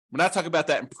 We're not talking about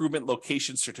that improvement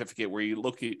location certificate where you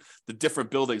look at the different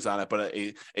buildings on it, but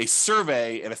a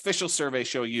survey, an official survey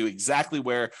showing you exactly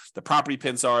where the property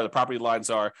pins are, the property lines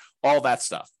are, all that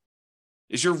stuff.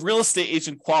 Is your real estate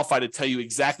agent qualified to tell you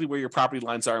exactly where your property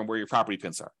lines are and where your property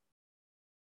pins are?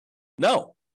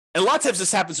 No. And a lot of times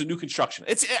this happens with new construction.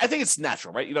 I think it's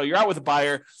natural, right? You're out with a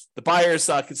buyer. The buyer's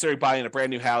considering buying a brand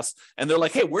new house, and they're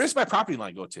like, hey, where does my property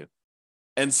line go to?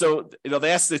 And so,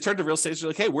 they turn to real estate agent,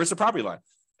 like, hey, where's the property line?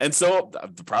 And so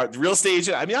the real estate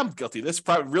agent, I'm guilty of this,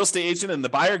 real estate agent and the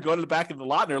buyer go to the back of the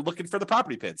lot and they're looking for the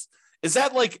property pins. Is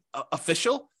that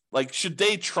official? Should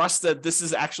they trust that this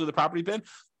is actually the property pin?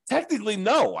 Technically,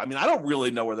 no. I don't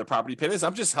really know where the property pin is.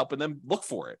 I'm just helping them look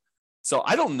for it. So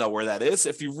I don't know where that is.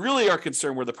 If you really are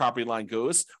concerned where the property line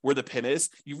goes, where the pin is,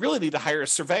 you really need to hire a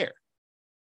surveyor.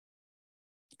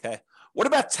 Okay. What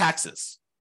about taxes?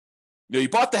 You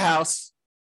bought the house.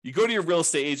 You go to your real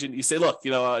estate agent, you say, look,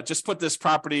 just put this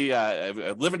property,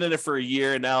 I'm living in it for a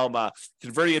year, and now I'm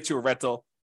converting it to a rental.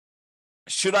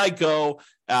 Should I go?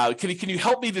 Can you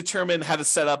help me determine how to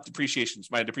set up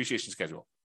my depreciation schedule?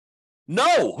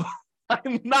 No, I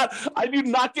do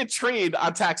not get trained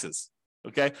on taxes.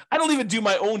 Okay. I don't even do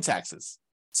my own taxes.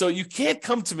 So you can't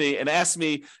come to me and ask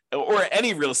me, or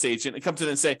any real estate agent, and come to them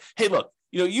and say, hey, look,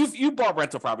 you bought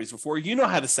rental properties before. You know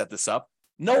how to set this up.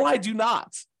 No, I do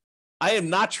not. I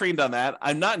am not trained on that.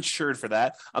 I'm not insured for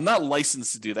that. I'm not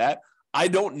licensed to do that. I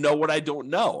don't know what I don't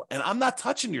know. And I'm not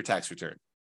touching your tax return.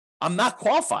 I'm not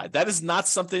qualified. That is not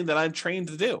something that I'm trained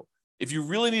to do. If you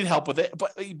really need help with it,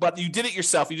 but you did it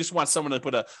yourself, you just want someone to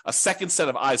put a second set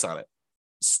of eyes on it.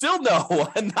 Still no,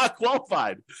 I'm not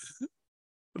qualified.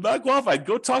 I'm not qualified.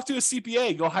 Go talk to a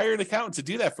CPA. Go hire an accountant to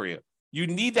do that for you. You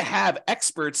need to have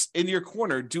experts in your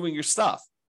corner doing your stuff.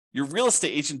 Your real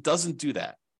estate agent doesn't do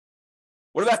that.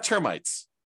 What about termites?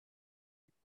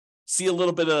 See a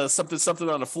little bit of something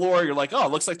on the floor. You're like, oh, it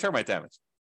looks like termite damage.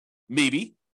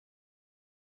 Maybe.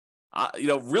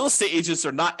 Real estate agents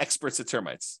are not experts at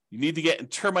termites. You need to get a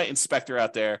termite inspector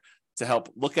out there to help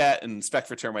look at and inspect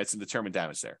for termites and determine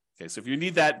damage there. Okay, so if you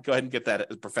need that, go ahead and get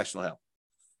that as professional help.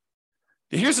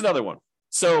 Here's another one.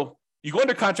 So you go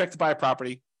under contract to buy a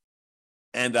property.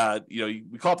 And,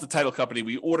 we call up the title company.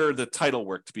 We order the title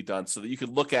work to be done so that you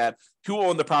can look at who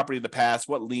owned the property in the past,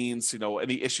 what liens,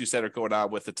 any issues that are going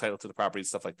on with the title to the property and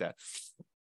stuff like that.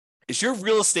 Is your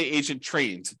real estate agent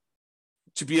trained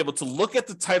to be able to look at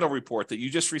the title report that you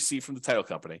just received from the title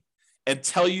company and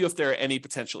tell you if there are any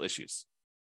potential issues?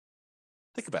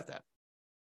 Think about that.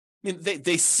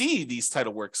 They see these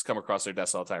title works come across their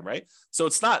desk all the time, right? So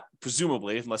it's not,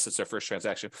 presumably, unless it's their first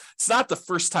transaction, it's not the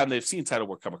first time they've seen title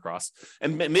work come across.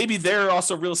 And maybe they're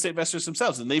also real estate investors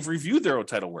themselves, and they've reviewed their own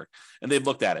title work, and they've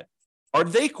looked at it. Are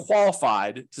they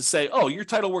qualified to say, oh, your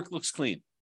title work looks clean?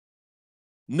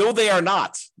 No, they are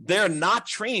not. They're not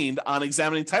trained on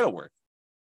examining title work.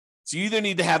 So you either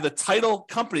need to have the title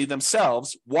company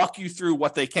themselves walk you through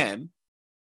what they can,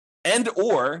 and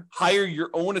or hire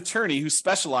your own attorney who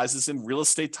specializes in real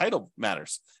estate title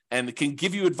matters and can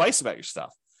give you advice about your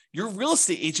stuff. Your real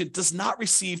estate agent does not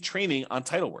receive training on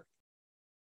title work.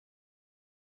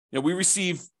 We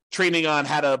receive training on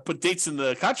how to put dates in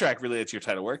the contract related to your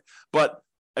title work, but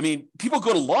people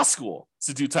go to law school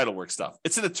to do title work stuff.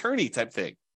 It's an attorney type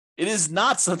thing. It is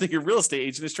not something your real estate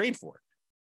agent is trained for.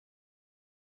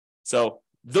 So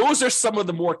those are some of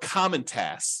the more common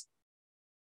tasks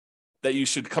that you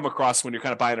should come across when you're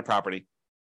kind of buying a property.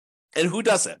 And who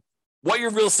doesn't? What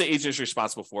your real estate agent is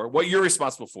responsible for, what you're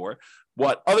responsible for,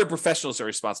 what other professionals are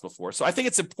responsible for. So I think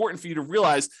it's important for you to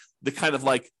realize the kind of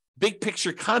big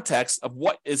picture context of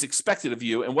what is expected of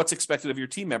you and what's expected of your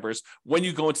team members when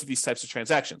you go into these types of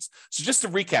transactions. So just to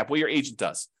recap what your agent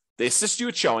does. They assist you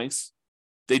with showings.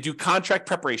 They do contract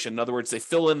preparation. In other words, they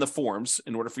fill in the forms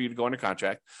in order for you to go under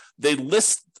contract. They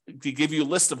give you a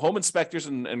list of home inspectors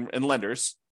and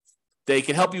lenders. They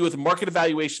can help you with market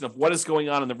evaluation of what is going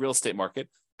on in the real estate market,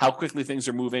 how quickly things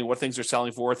are moving, what things are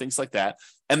selling for, things like that.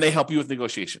 And they help you with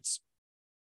negotiations.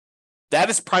 That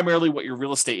is primarily what your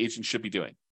real estate agent should be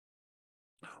doing,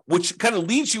 which kind of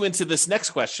leads you into this next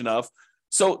question of,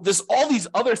 so there's all these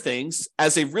other things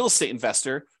as a real estate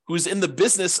investor who's in the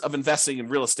business of investing in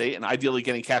real estate and ideally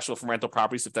getting cash flow from rental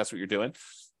properties, if that's what you're doing,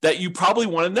 that you probably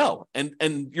want to know.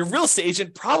 And your real estate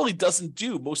agent probably doesn't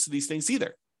do most of these things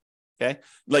either. Okay.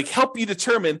 Like help you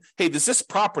determine, hey, does this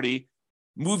property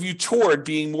move you toward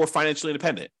being more financially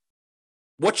independent?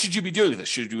 What should you be doing with this?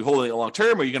 Should you be holding it long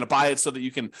term? Or are you going to buy it so that you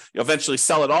can eventually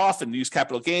sell it off and use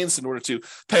capital gains in order to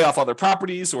pay off other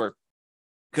properties, or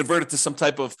convert it to some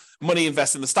type of money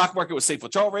invest in the stock market with safe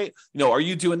withdrawal rate? Are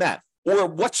you doing that? Or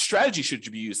what strategy should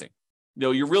you be using?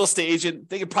 Your real estate agent,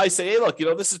 they could probably say, hey, look,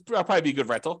 this is probably be a good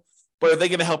rental. But are they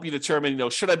going to help you determine,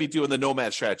 should I be doing the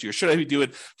nomad strategy, or should I be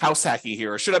doing house hacking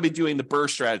here, or should I be doing the BRRRR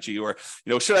strategy, or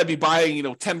should I be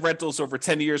buying 10 rentals over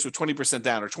 10 years with 20%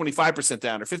 down, or 25%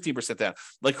 down, or 15% down?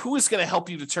 Like, who is going to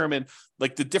help you determine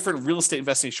like the different real estate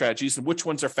investing strategies and which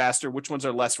ones are faster, which ones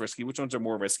are less risky, which ones are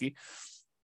more risky?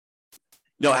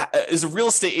 Is a real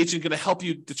estate agent going to help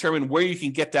you determine where you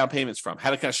can get down payments from, how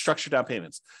to kind of structure down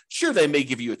payments? Sure, they may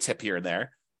give you a tip here and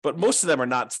there, but most of them are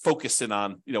not focused in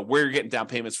on, where you're getting down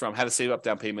payments from, how to save up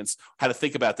down payments, how to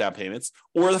think about down payments,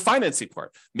 or the financing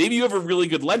part. Maybe you have a really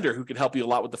good lender who can help you a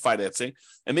lot with the financing,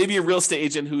 and maybe a real estate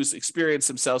agent who's experienced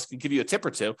themselves can give you a tip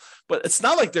or two, but it's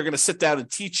not like they're going to sit down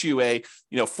and teach you a,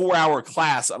 4-hour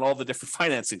class on all the different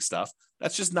financing stuff.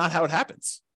 That's just not how it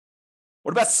happens.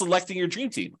 What about selecting your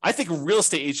dream team? I think a real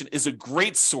estate agent is a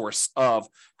great source of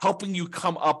helping you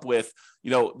come up with,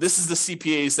 this is the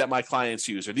CPAs that my clients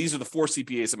use, or these are the 4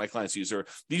 CPAs that my clients use, or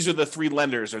these are the 3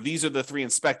 lenders, or these are the 3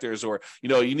 inspectors, or,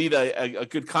 you need a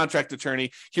good contract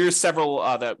attorney. Here's several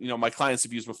that, my clients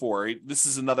have used before. This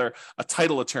is a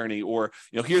title attorney, or,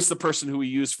 here's the person who we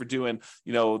use for doing,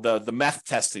 the meth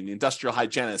testing, the industrial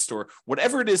hygienist, or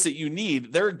whatever it is that you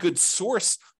need. They're a good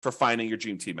source for finding your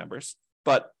dream team members.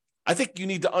 But I think you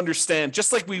need to understand,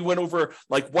 just like we went over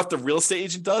like what the real estate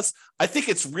agent does, I think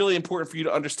it's really important for you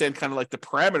to understand kind of like the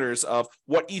parameters of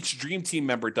what each dream team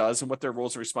member does and what their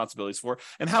roles and responsibilities for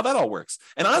and how that all works.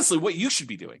 And honestly, what you should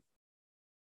be doing,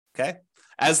 okay,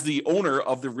 as the owner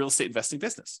of the real estate investing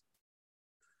business.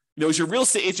 Is your real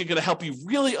estate agent going to help you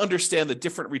really understand the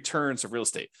different returns of real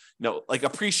estate? Like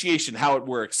appreciation, how it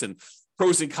works, and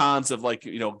pros and cons of like,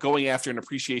 going after an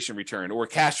appreciation return, or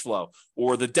cash flow,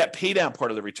 or the debt pay down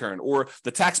part of the return, or the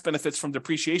tax benefits from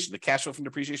depreciation, the cash flow from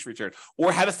depreciation return,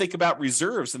 or how to think about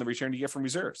reserves and the return you get from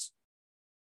reserves.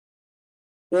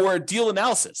 Or deal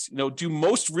analysis. Do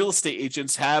most real estate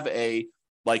agents have a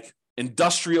like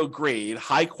industrial grade,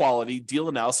 high quality deal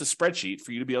analysis spreadsheet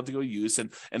for you to be able to go use? And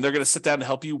they're going to sit down and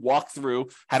help you walk through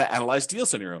how to analyze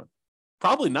deals on your own?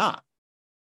 Probably not.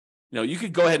 You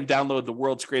could go ahead and download the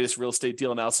world's greatest real estate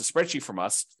deal analysis spreadsheet from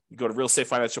us. You go to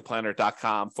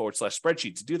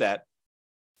realestatefinancialplanner.com/spreadsheet to do that.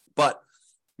 But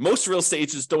most real estate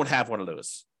agents don't have one of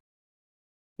those.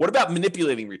 What about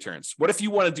manipulating returns? What if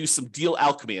you want to do some deal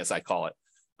alchemy, as I call it?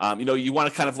 You want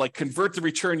to kind of like convert the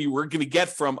return you were going to get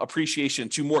from appreciation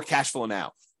to more cash flow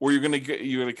now, or you're going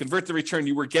to convert the return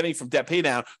you were getting from debt pay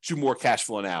down to more cash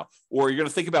flow now, or you're going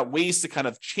to think about ways to kind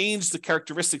of change the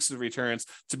characteristics of the returns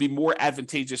to be more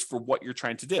advantageous for what you're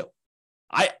trying to do.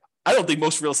 I don't think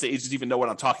most real estate agents even know what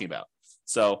I'm talking about.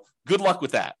 So good luck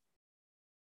with that.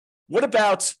 What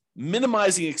about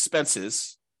minimizing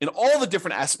expenses in all the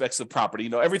different aspects of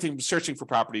property? Everything from searching for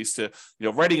properties to,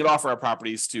 writing an offer on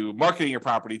properties, to marketing your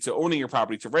property, to owning your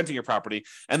property, to renting your property,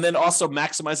 and then also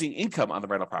maximizing income on the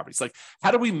rental properties. Like,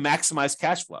 how do we maximize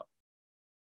cash flow?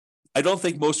 I don't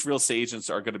think most real estate agents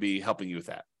are going to be helping you with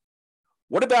that.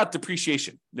 What about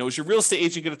depreciation? Is your real estate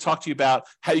agent going to talk to you about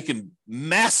how you can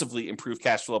massively improve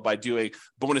cash flow by doing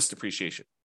bonus depreciation?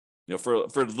 For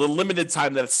the limited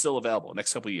time that it's still available,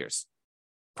 next couple of years?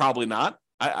 Probably not.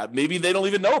 Maybe they don't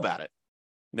even know about it.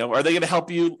 Are they going to help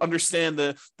you understand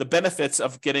the benefits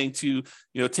of getting to,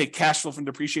 take cash flow from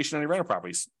depreciation on your rental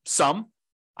properties? Some.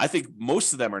 I think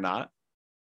most of them are not.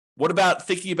 What about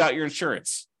thinking about your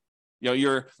insurance?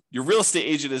 Your real estate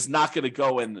agent is not going to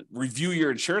go and review your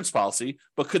insurance policy,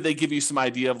 but could they give you some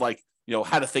idea of like,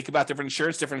 how to think about different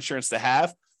insurance to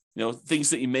have,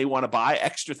 things that you may want to buy,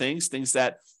 extra things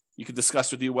that you could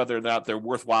discuss with you whether or not they're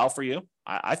worthwhile for you?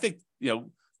 I think,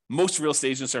 most real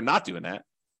estate agents are not doing that.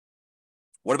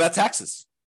 What about taxes?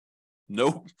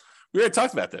 No, we already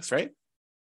talked about this, right?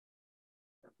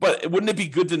 But wouldn't it be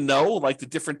good to know like the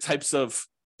different types of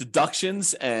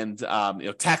deductions and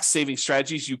tax saving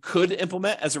strategies you could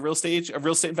implement as a real estate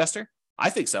investor? I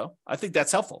think so. I think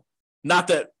that's helpful. Not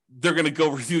that they're going to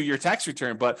go review your tax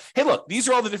return, but hey, look, these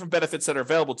are all the different benefits that are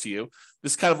available to you.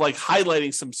 This is kind of like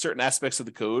highlighting some certain aspects of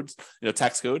the code,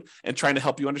 tax code, and trying to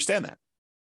help you understand that.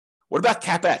 What about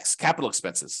CapEx, capital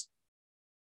expenses?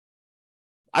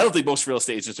 I don't think most real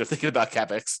estate agents are thinking about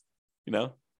CapEx,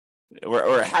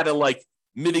 or how to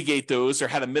mitigate those, or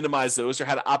how to minimize those, or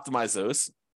how to optimize those.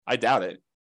 I doubt it.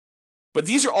 But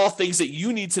these are all things that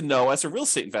you need to know as a real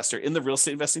estate investor in the real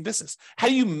estate investing business. How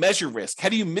do you measure risk? How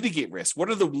do you mitigate risk? What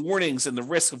are the warnings and the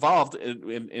risks involved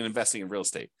in investing in real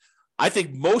estate? I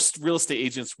think most real estate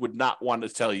agents would not want to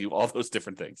tell you all those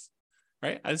different things,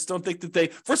 right? I just don't think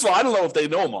that first of all, I don't know if they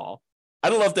know them all. I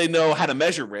don't know if they know how to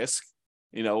measure risk.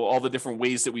 All the different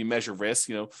ways that we measure risk,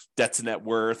 debt to net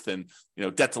worth and,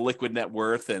 debt to liquid net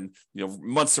worth and,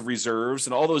 months of reserves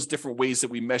and all those different ways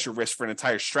that we measure risk for an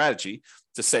entire strategy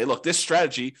to say, look, this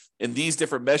strategy in these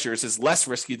different measures is less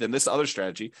risky than this other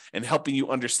strategy, and helping you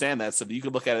understand that so that you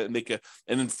can look at it and make an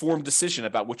informed decision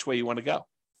about which way you want to go.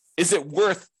 Is it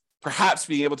worth perhaps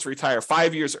being able to retire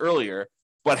 5 years earlier,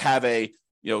 but have a,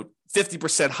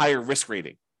 50% higher risk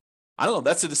rating? I don't know.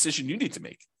 That's a decision you need to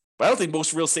make. But I don't think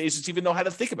most real estate agents even know how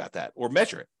to think about that or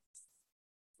measure it.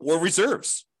 Or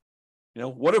reserves.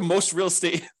 What do most real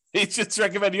estate agents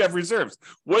recommend you have reserves?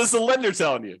 What is the lender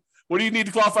telling you? What do you need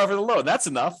to qualify for the loan? That's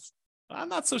enough. I'm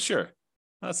not so sure.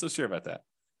 Not so sure about that.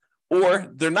 Or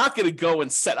they're not going to go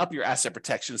and set up your asset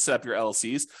protection, set up your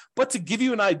LLCs, but to give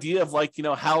you an idea of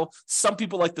how some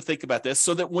people like to think about this,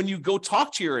 so that when you go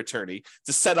talk to your attorney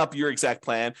to set up your exact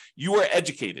plan, you are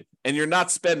educated and you're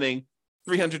not spending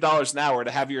 $300 an hour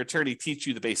to have your attorney teach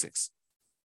you the basics.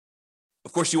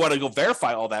 Of course, you want to go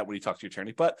verify all that when you talk to your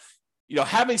attorney, but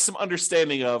having some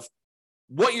understanding of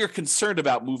what you're concerned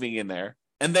about moving in there,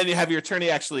 and then you have your attorney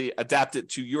actually adapt it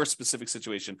to your specific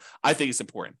situation, I think is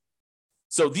important.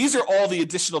 So these are all the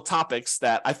additional topics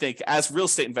that I think as real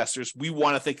estate investors, we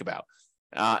want to think about.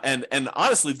 And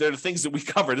honestly, they're the things that we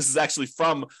cover. This is actually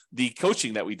from the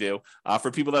coaching that we do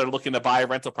for people that are looking to buy a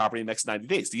rental property in the next 90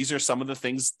 days. These are some of the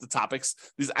things, the topics.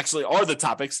 These actually are the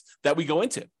topics that we go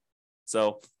into.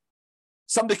 So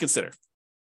something to consider.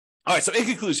 All right. So in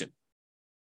conclusion,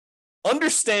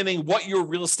 understanding what your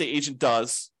real estate agent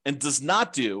does and does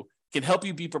not do can help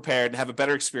you be prepared and have a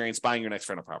better experience buying your next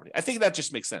rental property. I think that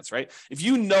just makes sense, right? If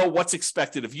you know what's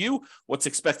expected of you, what's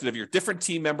expected of your different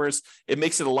team members, it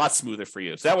makes it a lot smoother for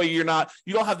you. So that way you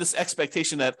don't have this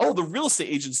expectation that, oh, the real estate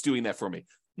agent's doing that for me.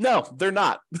 No, they're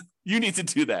not. You need to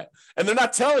do that. And they're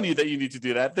not telling you that you need to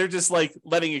do that. They're just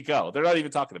letting it go. They're not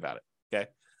even talking about it. Okay.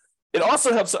 It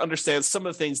also helps to understand some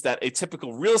of the things that a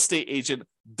typical real estate agent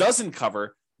doesn't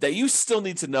cover that you still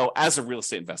need to know as a real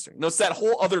estate investor. It's that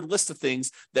whole other list of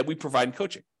things that we provide in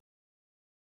coaching.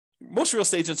 Most real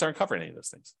estate agents aren't covering any of those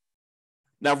things.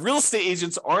 Now, real estate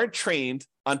agents aren't trained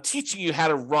on teaching you how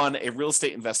to run a real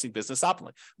estate investing business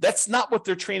optimally. That's not what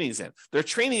their training is in. Their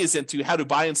training is into how to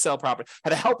buy and sell property, how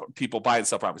to help people buy and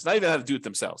sell properties, not even how to do it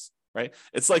themselves, right?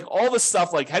 It's all this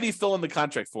stuff how do you fill in the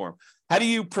contract form? How do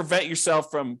you prevent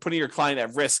yourself from putting your client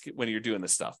at risk when you're doing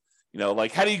this stuff?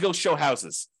 How do you go show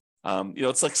houses?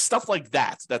 It's stuff like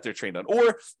that they're trained on.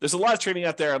 Or there's a lot of training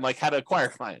out there on how to acquire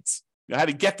clients, how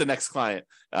to get the next client.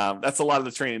 That's a lot of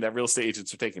the training that real estate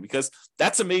agents are taking because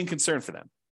that's a main concern for them.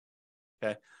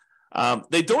 Okay.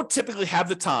 They don't typically have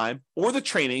the time or the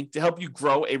training to help you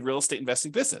grow a real estate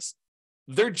investing business.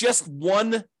 They're just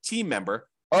one team member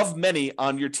of many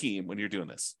on your team when you're doing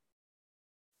this.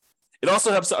 It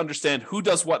also helps to understand who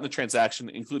does what in the transaction,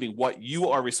 including what you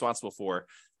are responsible for.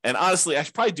 And honestly, I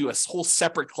should probably do a whole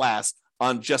separate class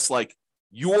on just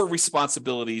your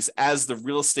responsibilities as the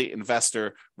real estate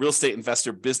investor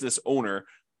business owner,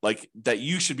 that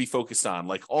you should be focused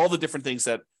on, all the different things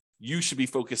that you should be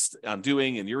focused on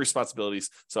doing and your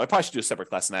responsibilities. So I probably should do a separate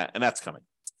class on that, and that's coming.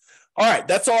 All right,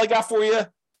 that's all I got for you.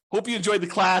 Hope you enjoyed the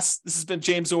class. This has been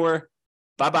James Orr.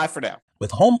 Bye-bye for now.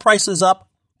 With home prices up,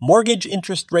 mortgage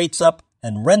interest rates up,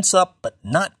 and rents up, but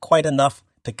not quite enough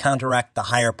to counteract the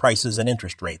higher prices and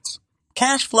interest rates.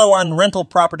 Cash flow on rental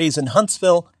properties in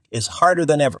Huntsville is harder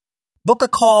than ever. Book a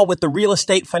call with the Real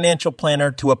Estate Financial Planner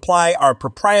to apply our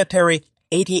proprietary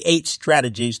 88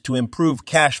 strategies to improve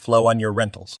cash flow on your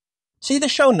rentals. See the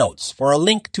show notes for a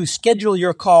link to schedule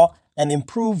your call and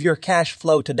improve your cash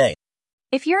flow today.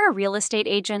 If you're a real estate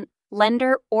agent,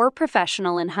 lender, or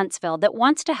professional in Huntsville that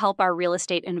wants to help our real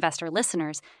estate investor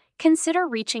listeners, consider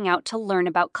reaching out to learn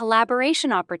about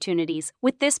collaboration opportunities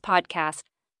with this podcast.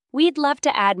 We'd love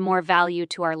to add more value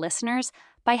to our listeners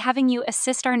by having you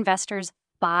assist our investors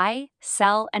buy,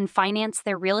 sell, and finance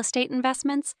their real estate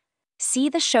investments. See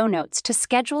the show notes to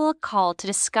schedule a call to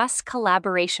discuss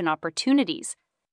collaboration opportunities.